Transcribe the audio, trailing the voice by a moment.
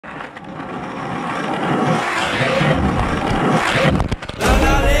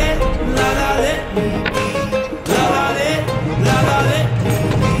We're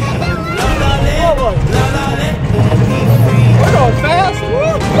going fast.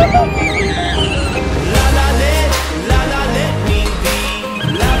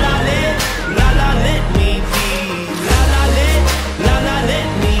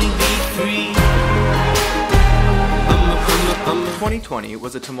 "2020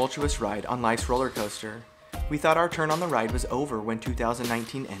 was a tumultuous ride on life's roller coaster. We thought our turn on the ride was over when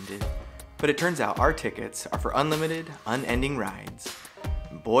 2019 ended, but it turns out our tickets are for unlimited, unending rides.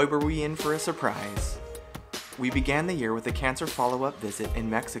 Boy, were we in for a surprise. We began the year with a cancer follow-up visit in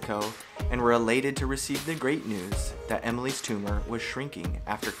Mexico and were elated to receive the great news that Emily's tumor was shrinking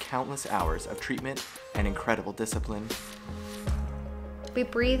after countless hours of treatment and incredible discipline. We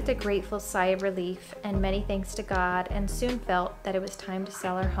breathed a grateful sigh of relief and many thanks to God, and soon felt that it was time to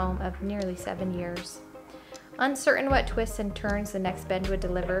sell our home of nearly 7 years. Uncertain what twists and turns the next bend would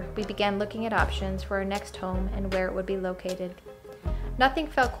deliver, we began looking at options for our next home and where it would be located. Nothing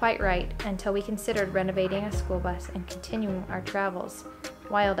felt quite right until we considered renovating a school bus and continuing our travels,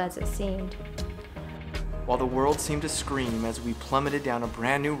 wild as it seemed. While the world seemed to scream as we plummeted down a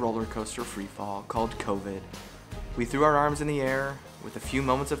brand new roller coaster freefall called COVID, we threw our arms in the air with a few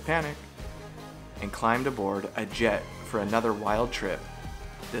moments of panic and climbed aboard a jet for another wild trip,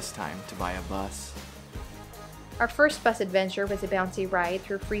 this time to buy a bus. Our first bus adventure was a bouncy ride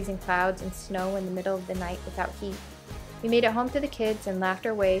through freezing clouds and snow in the middle of the night without heat. We made it home to the kids and laughed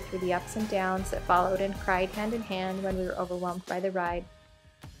our way through the ups and downs that followed and cried hand in hand when we were overwhelmed by the ride.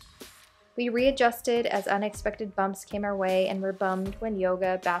 We readjusted as unexpected bumps came our way and were bummed when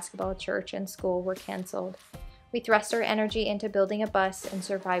yoga, basketball, church, and school were canceled. We thrust our energy into building a bus and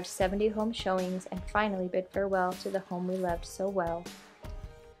survived 70 home showings and finally bid farewell to the home we loved so well.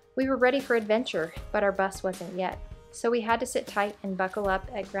 We were ready for adventure, but our bus wasn't yet, so we had to sit tight and buckle up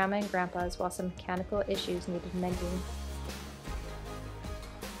at Grandma and Grandpa's while some mechanical issues needed mending.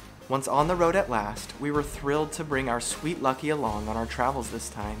 Once on the road at last, we were thrilled to bring our sweet Lucky along on our travels this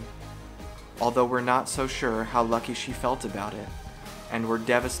time. Although we're not so sure how lucky she felt about it, and were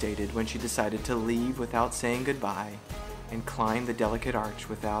devastated when she decided to leave without saying goodbye and climb the delicate arch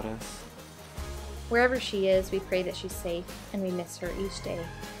without us. Wherever she is, we pray that she's safe, and we miss her each day.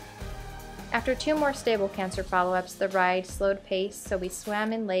 After 2 more stable cancer follow-ups, the ride slowed pace, so we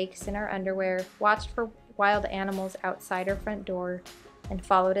swam in lakes in our underwear, watched for wild animals outside our front door, and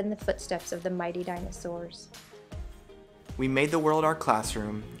followed in the footsteps of the mighty dinosaurs. We made the world our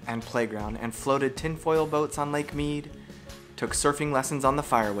classroom and playground and floated tinfoil boats on Lake Mead, took surfing lessons on the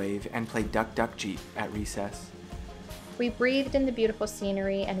Firewave, and played Duck Duck Jeep at recess. We breathed in the beautiful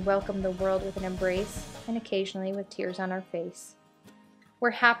scenery and welcomed the world with an embrace, and occasionally with tears on our face.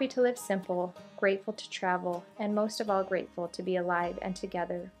 We're happy to live simple, grateful to travel, and most of all grateful to be alive and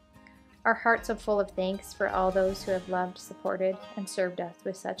together. Our hearts are full of thanks for all those who have loved, supported, and served us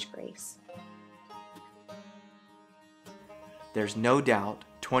with such grace. There's no doubt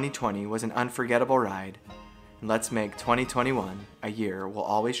 2020 was an unforgettable ride, and let's make 2021 a year we'll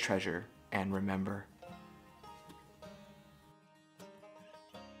always treasure and remember.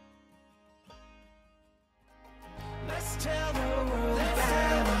 Let's tell the world about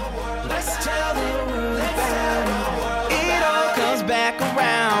it. Let's tell the world about it. It all comes back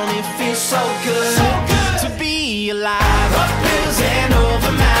around. It feels so good to be alive. Up hills and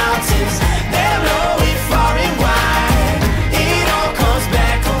over mountains. They'll know it far and wide. It all comes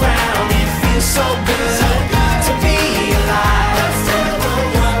back around. It feels so good to be alive.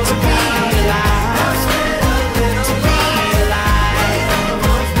 To be alive. To be alive.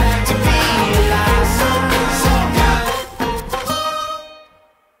 To be alive.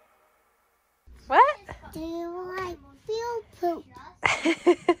 What? Do you like peel poop?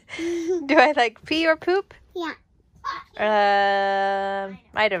 Do I like pee or poop? Yeah.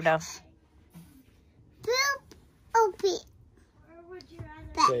 I don't know. Poop or pee?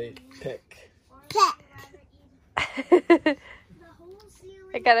 Say pick. Peck.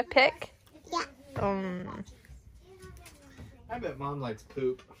 I got a pick? Yeah. I bet Mom likes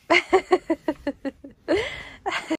poop.